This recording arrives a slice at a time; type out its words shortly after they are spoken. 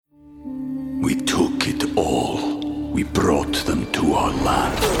We took it all. We brought them to our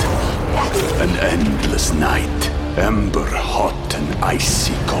land. An endless night, ember hot and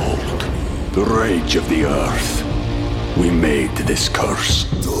icy cold. The rage of the earth. We made this curse.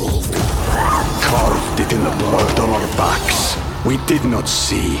 Carved it in the blood on our backs. We did not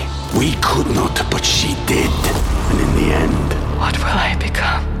see. We could not, but she did. And in the end... What will I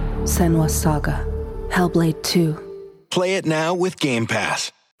become? Senua's Saga. Hellblade 2. Play it now with Game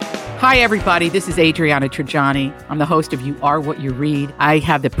Pass. Hi, everybody. This is Adriana Trajani. I'm the host of You Are What You Read. I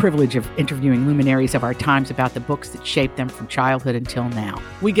have the privilege of interviewing luminaries of our times about the books that shaped them from childhood until now.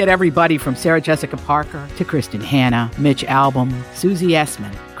 We get everybody from Sarah Jessica Parker to Kristen Hanna, Mitch Albom, Susie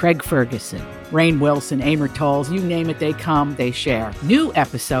Essman, Craig Ferguson, Rainn Wilson, Amor Tolls, you name it, they come, they share. New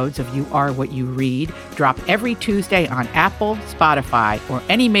episodes of You Are What You Read drop every Tuesday on Apple, Spotify, or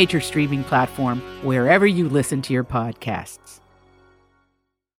any major streaming platform wherever you listen to your podcasts.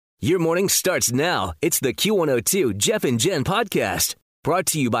 Your morning starts now. It's the Q102 Jeff and Jen podcast brought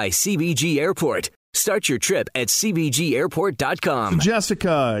to you by CBG Airport. Start your trip at CBGAirport.com.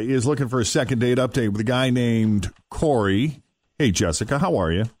 Jessica is looking for a second date update with a guy named Corey. Hey, Jessica, how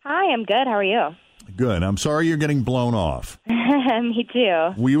are you? Hi, I'm good. How are you? Good. I'm sorry you're getting blown off. Me too.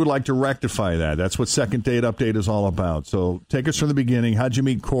 We would like to rectify that. That's what second date update is all about. So take us from the beginning. How'd you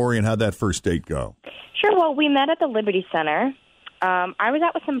meet Corey and how'd that first date go? Sure. Well, we met at the Liberty Center. I was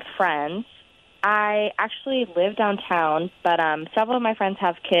out with some friends. I actually live downtown, but several of my friends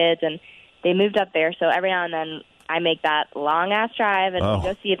have kids, and they moved up there. So every now and then I make that long-ass drive and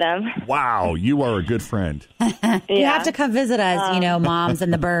go see them. Wow, you are a good friend. You have to come visit us, moms in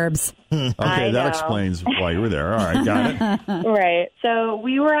the burbs. Okay, that explains why you were there. All right, got it. Right. So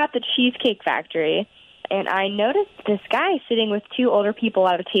we were at the Cheesecake Factory, and I noticed this guy sitting with two older people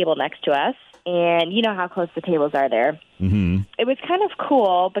at a table next to us. And you know how close the tables are there. Mm-hmm. It was kind of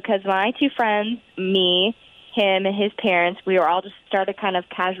cool because my two friends, me, him, and his parents, we were all just started kind of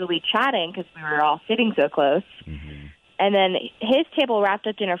casually chatting because we were all sitting so close. Mm-hmm. And then his table wrapped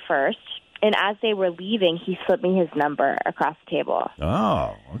up dinner first. And as they were leaving, he slipped me his number across the table.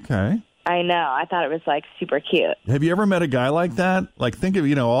 Oh, okay. I know. I thought it was, super cute. Have you ever met a guy like that? Like, think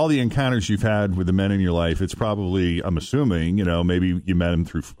of, all the encounters you've had with the men in your life. It's probably, I'm assuming, maybe you met him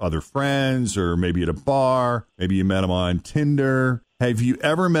through other friends or maybe at a bar. Maybe you met him on Tinder. Have you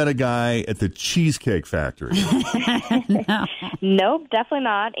ever met a guy at the Cheesecake Factory? No. Nope, definitely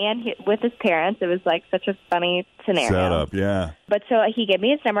not. And with his parents, it was, such a funny scenario. Set up, yeah. But so he gave me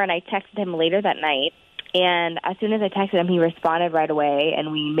his number, and I texted him later that night. And as soon as I texted him, he responded right away,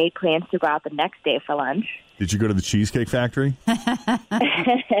 and we made plans to go out the next day for lunch. Did you go to the Cheesecake Factory?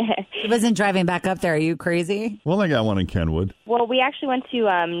 He wasn't driving back up there. Are you crazy? Well, they got one in Kenwood. Well, we actually went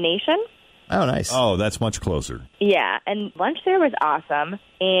to Nation. Oh, nice. Oh, that's much closer. Yeah, and lunch there was awesome,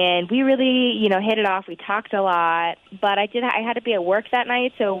 and we really, hit it off. We talked a lot, but I had to be at work that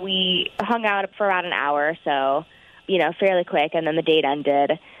night, so we hung out for about an hour or so, fairly quick, and then the date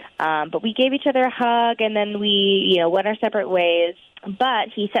ended. But we gave each other a hug, and then we, went our separate ways. But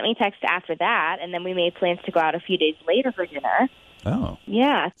he sent me a text after that, and then we made plans to go out a few days later for dinner. Oh.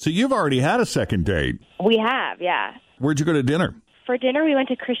 Yeah. So you've already had a second date. We have, yeah. Where'd you go to dinner? For dinner, we went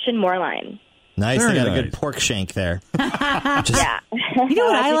to Christian Moorline. Nice. Very They got nice. a good pork shank there. Yeah. You know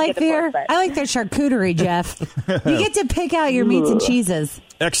what I like there? Pork, I like their charcuterie, Jeff. You get to pick out your meats and cheeses.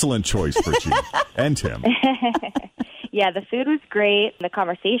 Excellent choice for Chief and Tim. Yeah, the food was great. The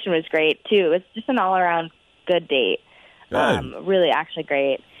conversation was great, too. It was just an all-around good date. Good. Really, actually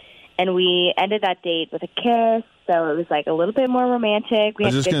great. And we ended that date with a kiss, so it was a little bit more romantic. We I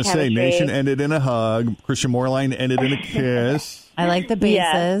was had just going to say, Nation ended in a hug. Christian Moorline ended in a kiss. I like the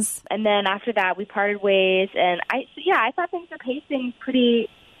bases. Yeah. And then after that, we parted ways. And I thought things were pacing pretty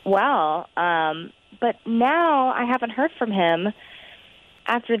well. But now I haven't heard from him.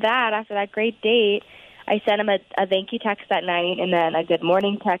 After that great date, I sent him a thank you text that night and then a good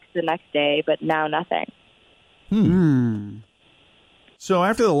morning text the next day, but now nothing. So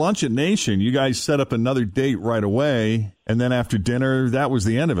after the lunch at Nation, you guys set up another date right away, and then after dinner, that was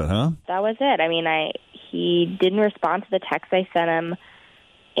the end of it, huh? That was it. I mean, he didn't respond to the text I sent him,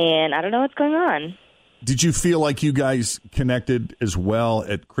 and I don't know what's going on. Did you feel like you guys connected as well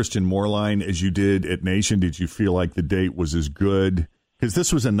at Christian Moorline as you did at Nation? Did you feel like the date was as good? Because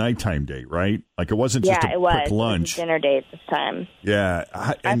this was a nighttime date, right? It wasn't just a quick lunch. It was a dinner date this time. Yeah.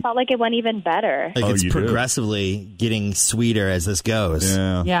 I felt like it went even better. It's progressively getting sweeter as this goes.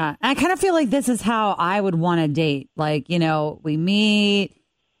 Yeah. Yeah. I kind of feel like this is how I would want to date. We meet,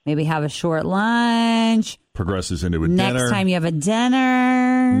 maybe have a short lunch. Progresses into a dinner. Next time you have a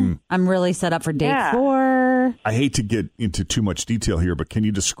dinner. I'm really set up for date 4. her? I hate to get into too much detail here, but can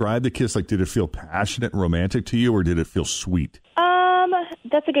you describe the kiss? Like, did it feel passionate and romantic to you, or did it feel sweet?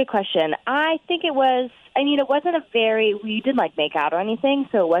 That's a good question. I think it was, it wasn't we didn't make out or anything,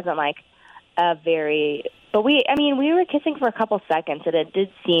 so it wasn't but we were kissing for a couple seconds, and it did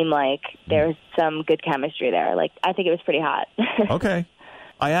seem like there was some good chemistry there. I think it was pretty hot. Okay.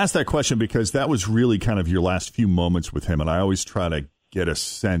 I asked that question because that was really kind of your last few moments with him, and I always try to get a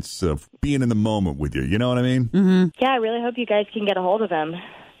sense of being in the moment with you. You know what I mean? Mm-hmm. Yeah, I really hope you guys can get a hold of him.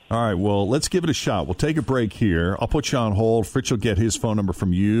 All right, well, let's give it a shot. We'll take a break here. I'll put you on hold. Fritz will get his phone number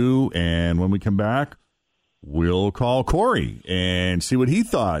from you, and when we come back, we'll call Corey and see what he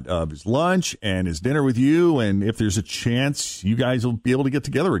thought of his lunch and his dinner with you, and if there's a chance you guys will be able to get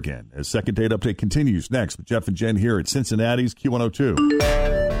together again. As Second Date Update continues next with Jeff and Jen here at Cincinnati's Q102.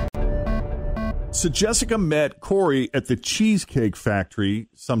 So Jessica met Corey at the Cheesecake Factory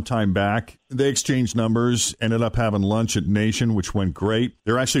sometime back. They exchanged numbers, ended up having lunch at Nation, which went great.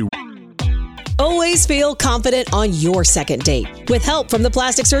 They're actually... Always feel confident on your second date. With help from the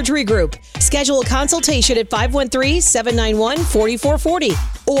Plastic Surgery Group. Schedule a consultation at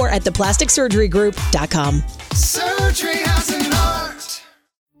 513-791-4440 or at theplasticsurgerygroup.com. Surgery has an art.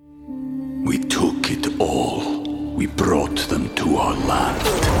 We took it all. We brought them to our land.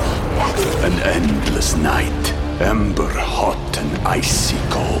 An endless night, ember hot and icy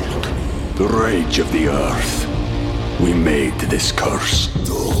cold. The rage of the earth. We made this curse.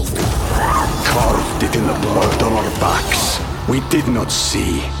 Carved it in the blood on our backs. We did not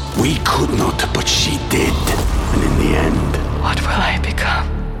see. We could not, but she did. And in the end, What will I become?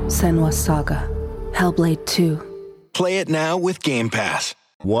 Senua's Saga. Hellblade 2. Play it now with Game Pass.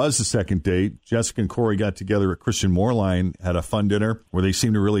 Was the second date. Jessica and Corey got together at Christian Moorline, had a fun dinner where they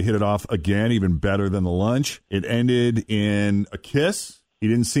seemed to really hit it off again, even better than the lunch. It ended in a kiss. He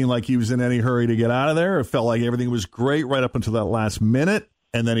didn't seem like he was in any hurry to get out of there. It felt like everything was great right up until that last minute,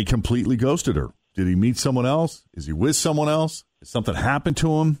 and then he completely ghosted her. Did he meet someone else? Is he with someone else? Did something happen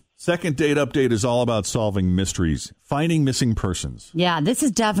to him? Second Date Update is all about solving mysteries, finding missing persons. Yeah, this is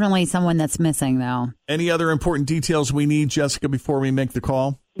definitely someone that's missing, though. Any other important details we need, Jessica, before we make the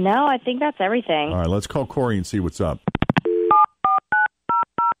call? No, I think that's everything. All right, let's call Corey and see what's up.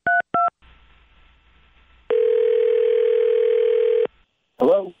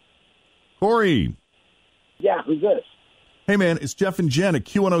 Hello? Corey. Yeah, who's this? Hey, man, it's Jeff and Jen at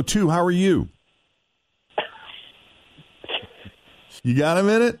Q102. How are you? You got a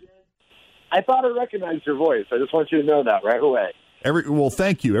minute? I thought I recognized your voice. I just want you to know that right away. Well,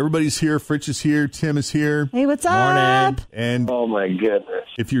 thank you. Everybody's here. Fritz is here. Tim is here. Hey, what's up? And oh, my goodness.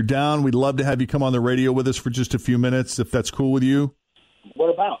 If you're down, we'd love to have you come on the radio with us for just a few minutes, if that's cool with you.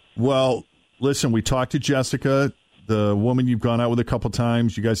 What about? Well, listen, we talked to Jessica, the woman you've gone out with a couple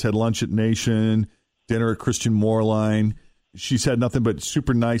times. You guys had lunch at Nation, dinner at Christian Moorline. She's had nothing but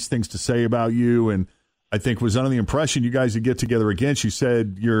super nice things to say about you, and I think was under the impression you guys would get together again. She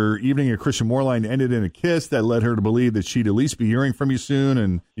said your evening at Christian Moorline ended in a kiss that led her to believe that she'd at least be hearing from you soon,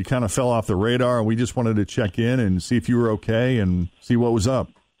 and you kind of fell off the radar, and we just wanted to check in and see if you were okay and see what was up.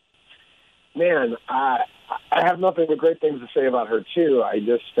 Man, I have nothing but great things to say about her, too. I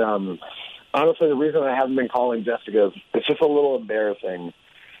just, honestly, the reason I haven't been calling Jessica is it's just a little embarrassing.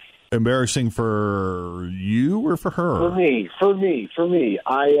 Embarrassing for you or for her? For me.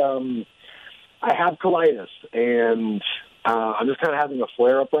 I have colitis, and I'm just kind of having a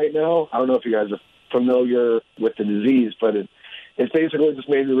flare-up right now. I don't know if you guys are familiar with the disease, but it's basically just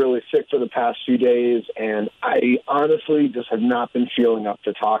made me really sick for the past few days, and I honestly just have not been feeling up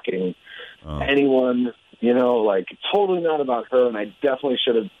to talking to anyone, totally not about her, and I definitely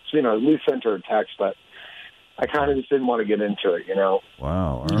should have, at least sent her a text, but I kind of just didn't want to get into it, Wow.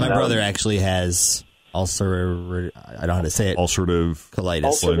 All right. My brother actually has ulcerative, I don't know how to say it. Ulcerative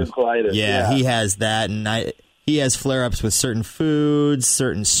colitis. Ulcerative colitis. Yeah, he has that, and he has flare-ups with certain foods,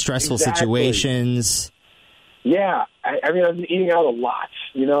 certain stressful situations. Yeah, I mean, I've been eating out a lot.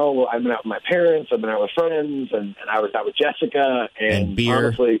 I've been out with my parents, I've been out with friends, and I was out with Jessica, and beer.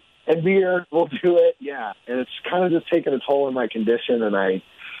 Honestly, and beer will do it, yeah. And it's kind of just taken a toll on my condition, and I,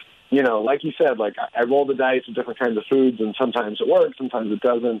 like you said, I roll the dice with different kinds of foods, and sometimes it works, sometimes it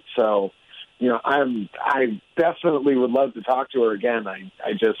doesn't, so... I definitely would love to talk to her again. I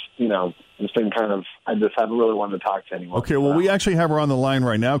just, it's been I just haven't really wanted to talk to anyone. Okay, well, we actually have her on the line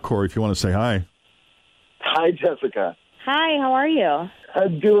right now, Corey, if you want to say hi. Hi, Jessica. Hi, how are you?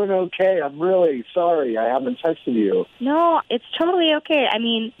 I'm doing okay. I'm really sorry I haven't texted you. No, it's totally okay. I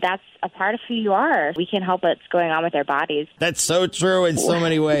mean, that's a part of who you are. We can't help what's going on with our bodies. That's so true in so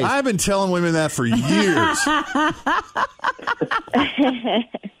many ways. I've been telling women that for years.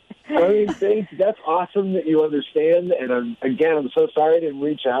 I mean, thanks. That's awesome that you understand. And I'm so sorry I didn't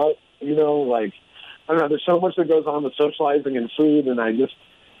reach out. You know, like, I don't know, there's so much that goes on with socializing and food, and I just,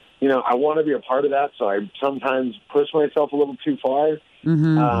 you know, I want to be a part of that, so I sometimes push myself a little too far.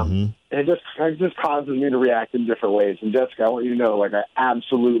 And it just causes me to react in different ways. And Jessica, I want you to know, like, I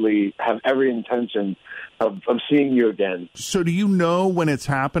absolutely have every intention of seeing you again. So do you know when it's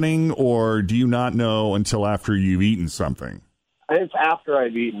happening, or do you not know until after you've eaten something? It's after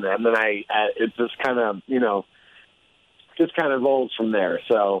I've eaten, and then it just kind of, you know, just kind of rolls from there.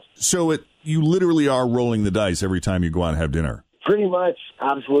 So you literally are rolling the dice every time you go out and have dinner. Pretty much,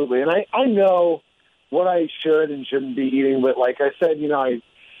 absolutely. And I know what I should and shouldn't be eating, but like I said, you know,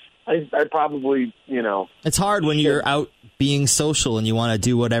 I probably, you know. It's hard when you're out being social and you want to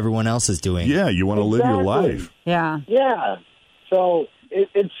do what everyone else is doing. Yeah, you want to live your life. Yeah. Yeah. So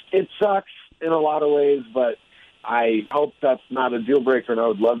it sucks in a lot of ways, but I hope that's not a deal breaker, and I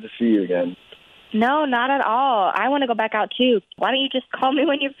would love to see you again. No, not at all. I want to go back out, too. Why don't you just call me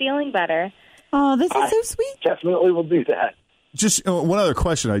when you're feeling better? Oh, this is so sweet. Definitely will do that. Just one other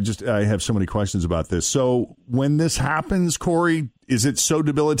question. I have so many questions about this. So when this happens, Corey, is it so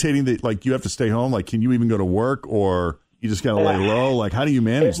debilitating that, like, you have to stay home? Like, can you even go to work, or you just got to lay low? Like, how do you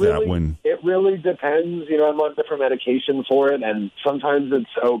manage that when... It really depends. You know, I'm on different medication for it, and sometimes it's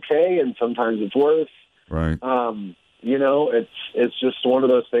okay, and sometimes it's worse. Right. You know, it's just one of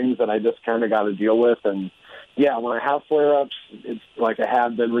those things that I just kind of got to deal with. And, yeah, when I have flare-ups, it's like I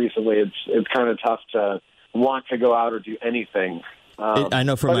have been recently, it's kind of tough to want to go out or do anything. I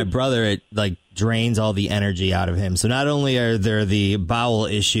know for my brother, it like drains all the energy out of him. So not only are there the bowel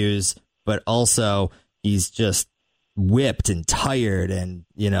issues, but also he's just whipped and tired, and,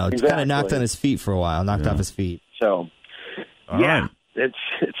 you know, it's kind of knocked on his feet for a while, knocked off his feet. So, right. it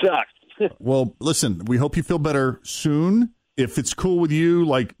sucks. Well, listen, we hope you feel better soon. If it's cool with you,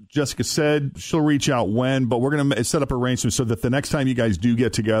 like Jessica said, she'll reach out when, but we're going to set up arrangements so that the next time you guys do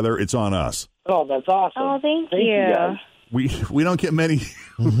get together, it's on us. Oh, that's awesome. Oh, thank you. Guys. We don't get many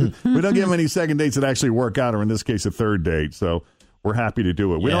we don't get many second dates that actually work out, or in this case, a third date. So we're happy to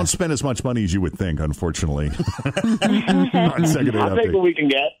do it. We don't spend as much money as you would think, unfortunately. On second date I'll take what we can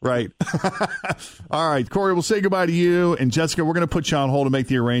get. Right. All right, Corey, we'll say goodbye to you. And Jessica, we're going to put you on hold to make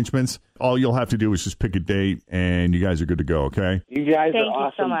the arrangements. All you'll have to do is just pick a date, and you guys are good to go, okay? You guys Thank are you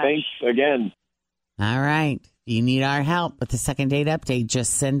awesome. so much. Thanks again. All right. If you need our help with the second date update,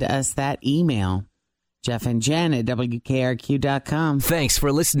 just send us that email. Jeff and Jen at WKRQ.com. Thanks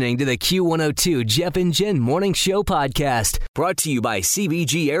for listening to the Q102 Jeff and Jen Morning Show podcast, brought to you by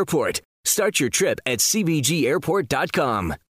CBG Airport. Start your trip at CBGAirport.com.